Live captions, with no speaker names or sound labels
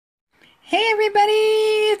Hey everybody,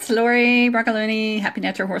 it's Lori Broccoloni,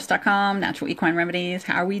 HappyNaturalHorse.com, Natural Equine Remedies.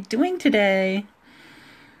 How are we doing today?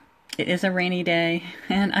 It is a rainy day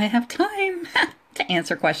and I have time to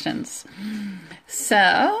answer questions.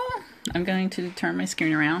 So, I'm going to turn my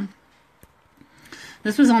screen around.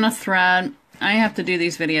 This was on a thread. I have to do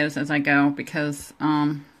these videos as I go because,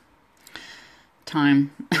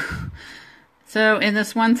 time. So, in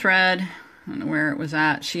this one thread, I don't know where it was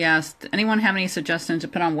at, she asked, anyone have any suggestions to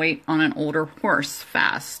put on weight on an older horse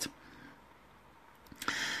fast?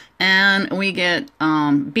 And we get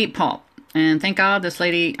beet pulp. And thank God this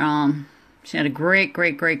lady, she had a great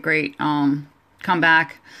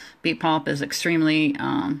comeback. Beet pulp is extremely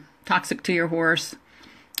toxic to your horse.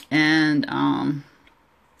 And and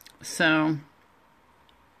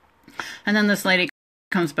then this lady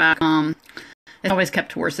comes back, it's always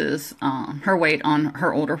kept horses, her weight on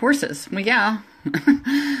her older horses. Well, yeah,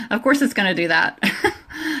 of course it's going to do that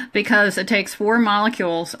because it takes 4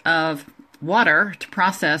 molecules of water to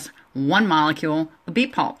process 1 molecule of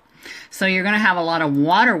beet pulp. So you're going to have a lot of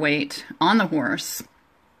water weight on the horse,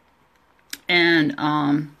 and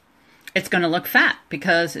it's going to look fat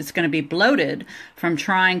because it's going to be bloated from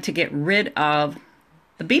trying to get rid of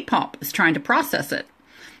the beet pulp. It's trying to process it.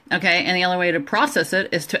 Okay, and the only way to process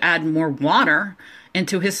it is to add more water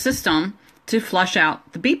into his system to flush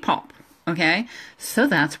out the beet pulp. Okay, so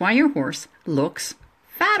that's why your horse looks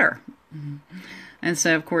fatter. And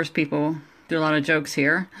so, of course, people do a lot of jokes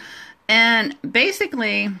here. And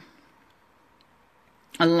basically,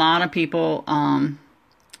 a lot of people, now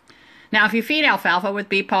if you feed alfalfa with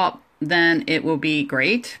beet pulp, then it will be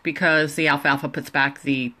great because the alfalfa puts back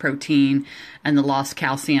the protein and the lost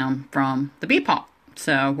calcium from the beet pulp.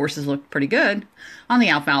 So horses look pretty good on the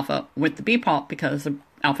alfalfa with the beet pulp because the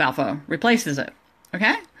alfalfa replaces it.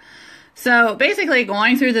 Okay? So basically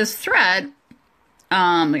going through this thread,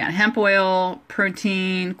 we got hemp oil,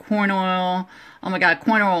 protein, corn oil. Oh my God,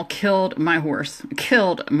 corn oil killed my horse.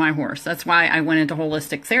 Killed my horse. That's why I went into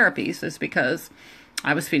holistic therapies, is because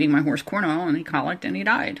I was feeding my horse corn oil and he colicked and he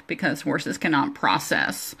died because horses cannot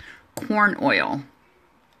process corn oil.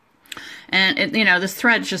 And, this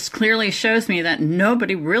thread just clearly shows me that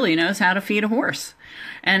nobody really knows how to feed a horse.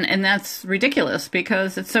 And that's ridiculous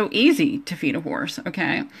because it's so easy to feed a horse,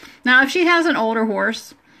 okay? Now, if she has an older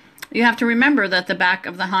horse, you have to remember that the back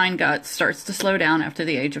of the hind gut starts to slow down after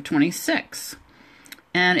the age of 26.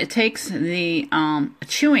 And it takes the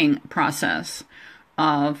chewing process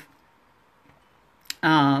of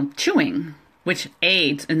chewing, which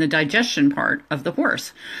aids in the digestion part of the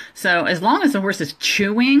horse. So as long as the horse is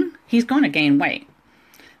chewing, he's going to gain weight.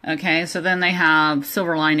 Okay, so then they have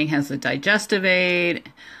Silver Lining has the digestive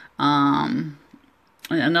aid.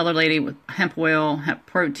 Another lady with hemp oil, hemp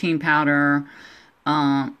protein powder.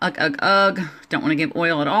 Don't want to give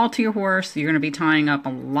oil at all to your horse. You're going to be tying up a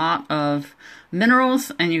lot of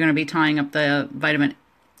minerals, and you're going to be tying up the vitamin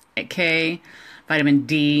K, vitamin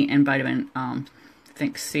D, and vitamin, I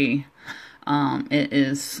think, C. And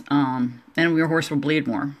your horse will bleed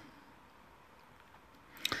more.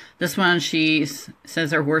 This one, she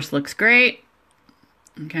says her horse looks great.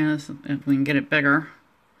 Okay, if we can get it bigger.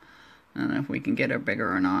 I don't know if we can get her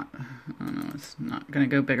bigger or not. I don't know, it's not going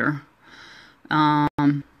to go bigger. I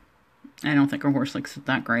don't think her horse looks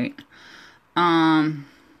that great. Like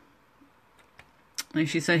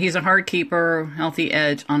she said, he's a hard keeper, healthy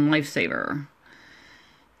edge on Lifesaver.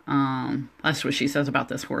 That's what she says about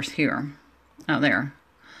this horse here. Oh, there.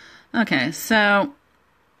 Okay, so,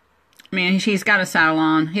 I mean, he's got a saddle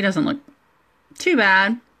on. He doesn't look too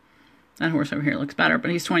bad. That horse over here looks better,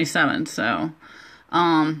 but he's 27, so,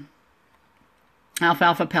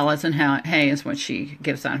 alfalfa pellets and hay is what she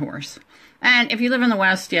gives that horse. And if you live in the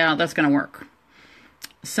West, yeah, that's going to work.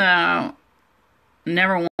 So,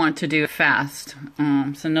 never want to do it fast.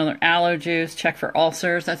 So another aloe juice, check for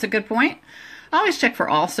ulcers. That's a good point. Always check for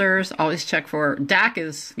ulcers. Always check for DAC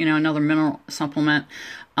is, another mineral supplement.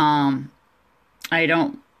 I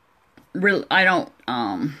don't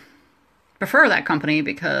prefer that company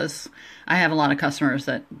because I have a lot of customers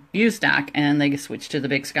that use DAC and they switch to the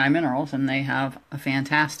Big Sky Minerals and they have a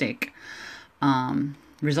fantastic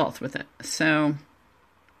results with it. So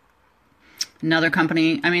another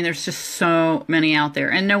company. I mean, there's just so many out there,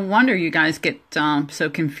 and no wonder you guys get so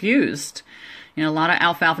confused. A lot of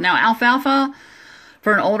alfalfa. Now, alfalfa,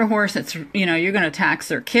 for an older horse, it's, you're going to tax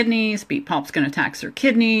their kidneys. Beet pulp's going to tax their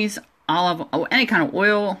kidneys. Any kind of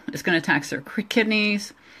oil is going to tax their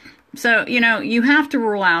kidneys. So, you have to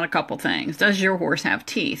rule out a couple things. Does your horse have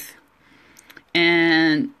teeth?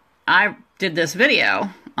 And I did this video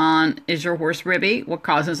on, is your horse ribby? What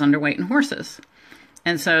causes underweight in horses?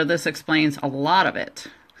 And so this explains a lot of it.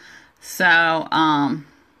 So, now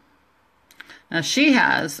she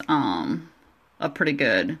has a pretty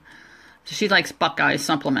good, she likes Buckeye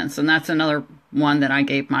supplements, and that's another one that I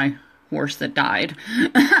gave my horse that died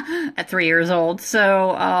at 3 years old.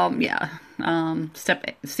 So, yeah,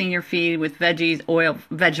 senior feed with veggies, oil,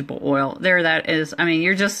 vegetable oil. There that is. I mean,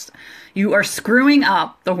 you are screwing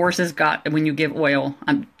up the horse's gut when you give oil.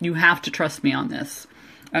 You have to trust me on this.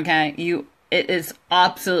 Okay, it is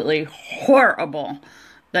absolutely horrible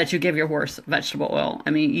that you give your horse vegetable oil. I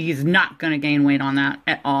mean, he's not going to gain weight on that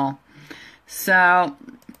at all. So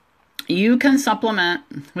you can supplement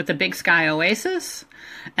with the Big Sky Oasis.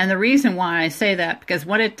 And the reason why I say that, because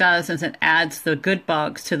what it does is it adds the good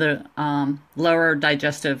bugs to the lower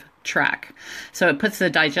digestive tract. So it puts the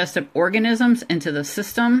digestive organisms into the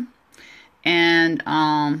system, and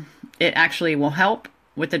it actually will help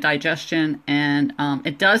with the digestion. And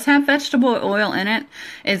it does have vegetable oil in it.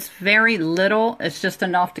 It's very little. It's just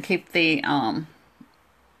enough to keep the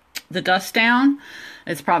dust down.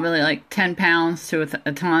 It's probably like 10 pounds to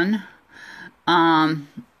a ton.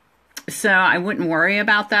 So I wouldn't worry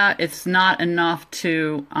about that. It's not enough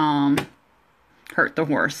to hurt the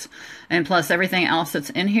horse. And plus everything else that's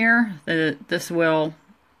in here, this will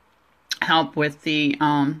help with the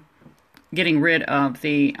getting rid of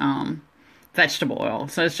the vegetable oil.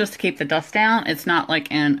 So it's just to keep the dust down. It's not like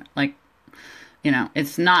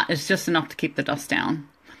it's just enough to keep the dust down.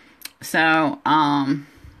 So and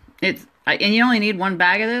you only need 1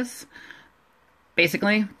 bag of this,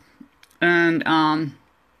 basically. And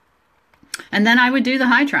then I would do the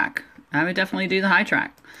High Track. I would definitely do the High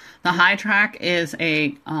Track. The High Track is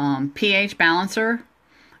a pH balancer,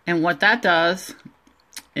 and what that does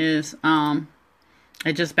is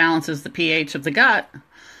it just balances the pH of the gut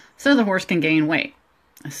so the horse can gain weight.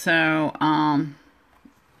 So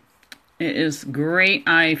it is great.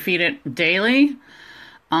 I feed it daily.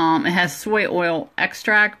 It has soy oil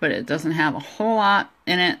extract, but it doesn't have a whole lot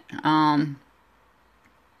in it.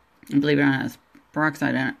 Believe it or not, it has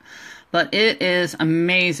peroxide in it. But it is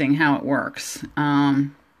amazing how it works.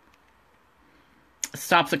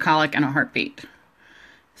 Stops a colic in a heartbeat.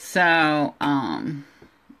 So, and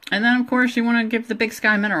then of course you want to give the Big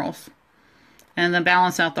Sky minerals. And then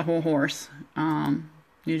balance out the whole horse.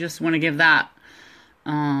 You just want to give that,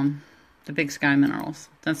 the Big Sky minerals.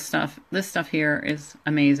 This stuff here is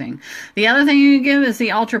amazing. The other thing you give is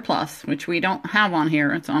the Ultra Plus, which we don't have on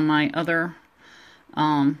here. It's on my other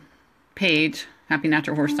page,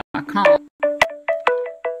 happynaturalhorse.com.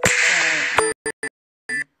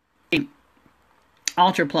 So,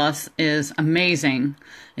 Ultra Plus is amazing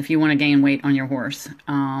if you want to gain weight on your horse.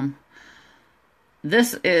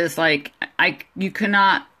 This is like, you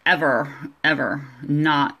cannot ever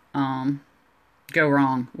not go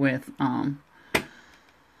wrong with,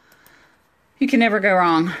 you can never go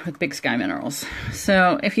wrong with Big Sky minerals.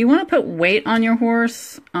 So if you want to put weight on your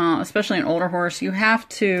horse, especially an older horse, you have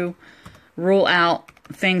to rule out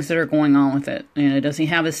things that are going on with it. You know, does he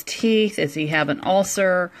have his teeth? Does he have an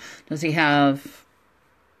ulcer? Does he have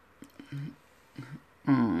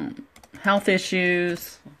health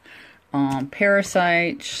issues?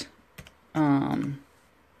 Parasites? You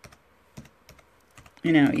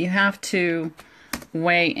know, you have to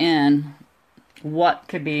weigh in what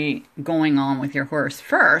could be going on with your horse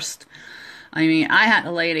first. I mean, I had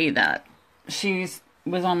a lady that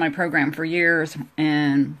was on my program for years,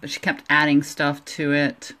 but she kept adding stuff to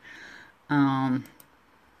it. And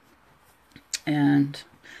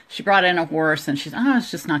she brought in a horse, and she's, it's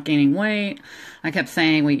just not gaining weight. I kept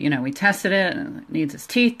saying, we tested it, and it needs its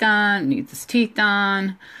teeth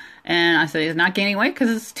done, And I said, he's not gaining weight because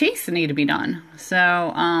his teeth need to be done. So,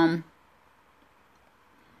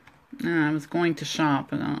 I was going to shop,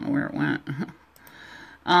 but I don't know where it went.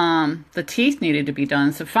 The teeth needed to be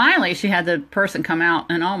done. So finally, she had the person come out,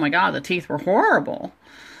 and oh my God, the teeth were horrible.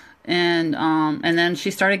 And then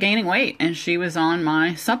she started gaining weight, and she was on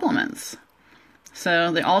my supplements.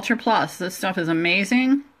 So the Ultra Plus, this stuff is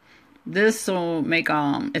amazing. This will make,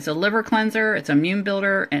 it's a liver cleanser, it's an immune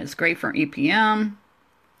builder, and it's great for EPM.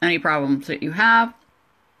 Any problems that you have,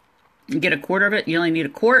 you get a quart of it. You only need a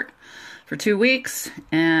quart for 2 weeks,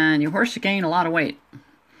 and your horse should gain a lot of weight.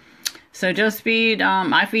 So just feed,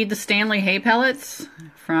 I feed the Stanley hay pellets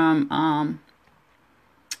from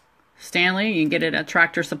Stanley. You can get it at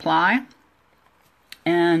Tractor Supply.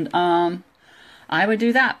 And I would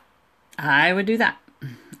do that. I would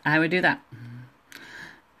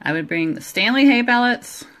bring the Stanley hay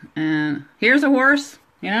pellets, and here's a horse,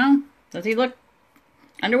 does he look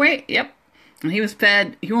underweight? Yep. And he was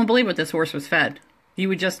fed. You won't believe what this horse was fed. You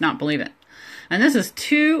would just not believe it. And this is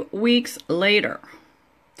 2 weeks later.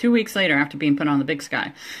 2 weeks later after being put on the Big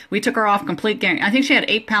Sky. We took her off complete guarantee. I think she had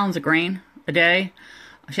 8 pounds of grain a day.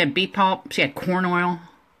 She had beet pulp. She had corn oil.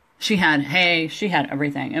 She had hay. She had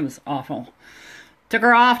everything. It was awful. Took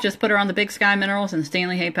her off, just put her on the Big Sky minerals and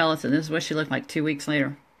Stanley hay pellets, and this is what she looked like 2 weeks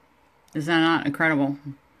later. Is that not incredible?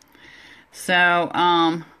 So,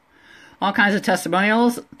 all kinds of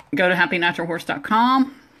testimonials. Go to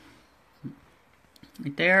happynaturalhorse.com.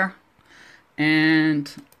 Right there. And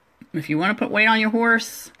if you want to put weight on your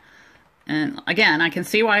horse, and again, I can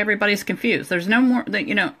see why everybody's confused. There's no more,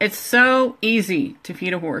 you know, it's so easy to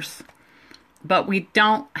feed a horse, but we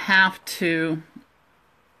don't have to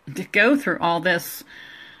go through all this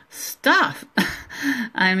stuff.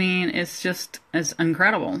 I mean, it's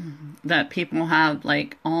incredible that people have,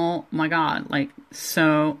 like, oh my God, like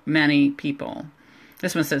so many people.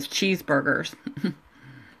 This one says cheeseburgers.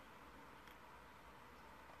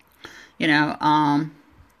 You know,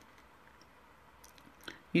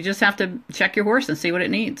 you just have to check your horse and see what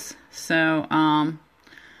it needs. So,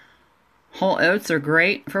 whole oats are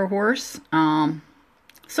great for a horse.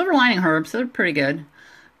 Silver lining herbs, they're pretty good.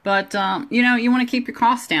 But, you know, you want to keep your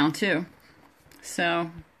costs down too.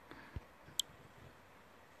 So,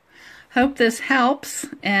 hope this helps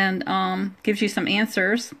and gives you some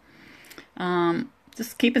answers.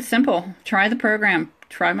 Just keep it simple. Try the program.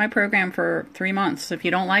 Try my program for 3 months. If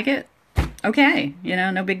you don't like it, okay. You know,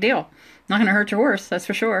 no big deal. Not going to hurt your horse, that's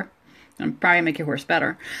for sure. It'll probably make your horse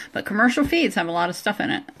better. But commercial feeds have a lot of stuff in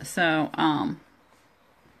it. So,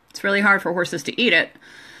 it's really hard for horses to eat it.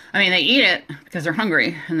 I mean, they eat it because they're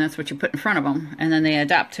hungry, and that's what you put in front of them, and then they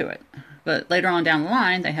adapt to it. But later on down the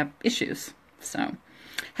line, they have issues. So,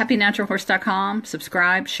 happynaturalhorse.com.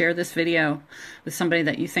 Subscribe, share this video with somebody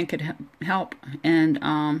that you think could help, and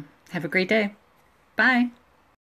have a great day. Bye.